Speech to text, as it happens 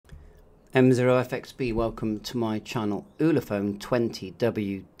M0FXB, welcome to my channel, ULEFONE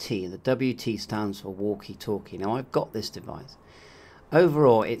 20WT. The WT stands for walkie-talkie. Now I've got this device.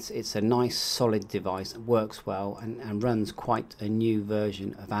 Overall it's a nice solid device, it works well and runs quite a new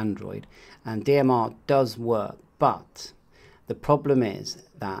version of Android, and DMR does work, but the problem is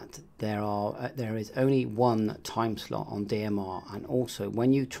that there is only one time slot on DMR, and also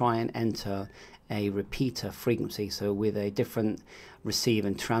when you try and enter a repeater frequency, so with a different receive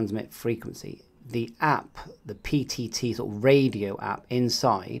and transmit frequency, the app, the PTT sort of radio app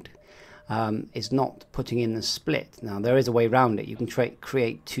inside is not putting in the split. Now there is a way around it. You can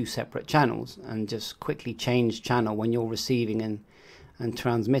create two separate channels and just quickly change channel when you're receiving and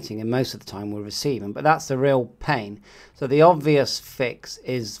transmitting, and most of the time we're receiving, but that's the real pain. So the obvious fix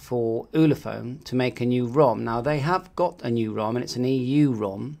is for ULEFONE to make a new ROM. Now they have got a new ROM, and it's an EU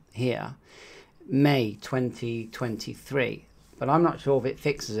ROM here, May 2023, but I'm not sure if it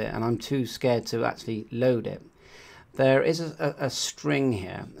fixes it, and I'm too scared to actually load it. There is a string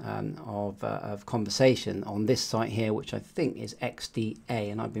here of conversation on this site here, which I think is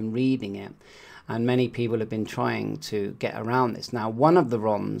XDA, and I've been reading it, and many people have been trying to get around this. Now, one of the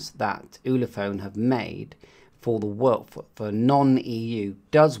ROMs that ULEFONE have made for the work for non-EU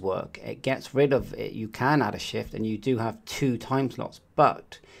does work. It gets rid of it. You can add a shift, and you do have two time slots,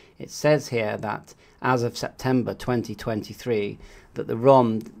 but it says here that as of September 2023 that the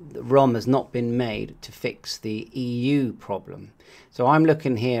ROM has not been made to fix the EU problem. So I'm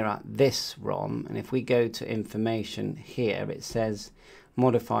looking here at this ROM, and if we go to information here, it says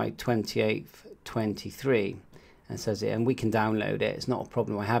modified 28th 23, and says it, and we can download it. It's not a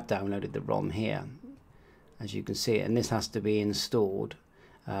problem. I have downloaded the ROM here, as you can see, and this has to be installed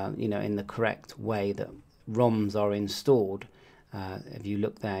you know, in the correct way that ROMs are installed. If you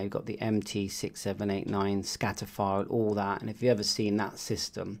look there, you've got the MT6789 scatter file, all that, and if you've ever seen that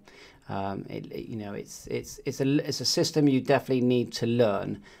system, you know, it's a system you definitely need to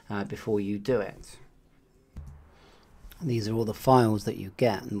learn before you do it. And these are all the files that you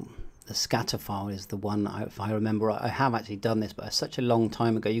get, and the scatter file is the one, if I remember, I have actually done this, but it's such a long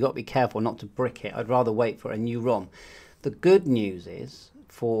time ago. You've got to be careful not to brick it. I'd rather wait for a new ROM. The good news is,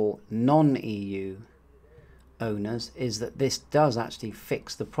 for non-EU owners, is that this does actually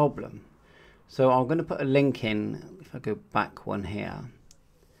fix the problem. So I'm going to put a link in, if I go back one here,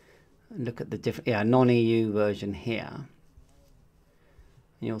 and look at the different, non-EU version here. And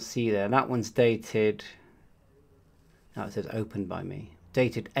you'll see there, that one's dated, now it says opened by me,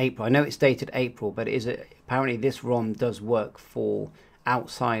 dated April. I know it's dated April, but it is apparently this ROM does work for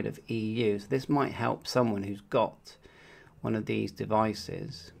outside of EU. So this might help someone who's got one of these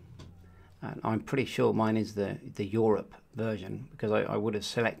devices. And I'm pretty sure mine is the Europe version, because I would have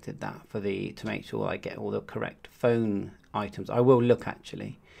selected that for to make sure I get all the correct phone items. I will look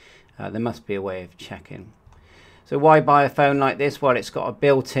actually. There must be a way of checking. So why buy a phone like this? Well, it's got a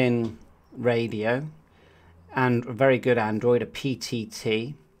built-in radio and a very good Android, a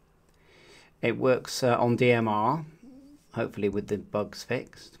PTT. It works on DMR, hopefully with the bugs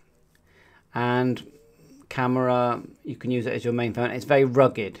fixed. And camera, you can use it as your main phone. It's very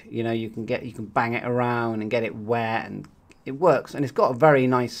rugged, you know, you can bang it around and get it wet, and it works, and it's got a very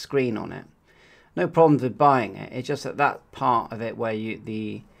nice screen on it. No problems with buying it. It's just that part of it where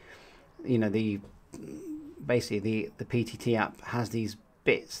basically the PTT app has these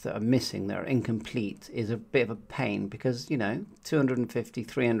bits that are missing, that are incomplete, is a bit of a pain, because, you know,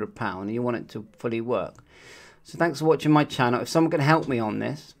 £250–300 and you want it to fully work. So thanks for watching my channel. If someone can help me on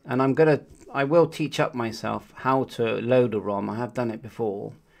this, and I will teach up myself how to load a ROM. I have done it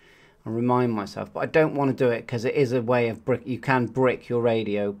before. I'll remind myself, but I don't want to do it because it is a way of you can brick your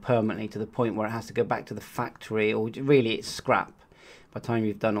radio permanently to the point where it has to go back to the factory, or really it's scrap by the time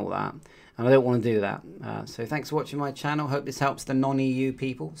you've done all that. And I don't want to do that. So thanks for watching my channel. Hope this helps the non-EU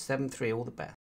people. 7-3, all the best.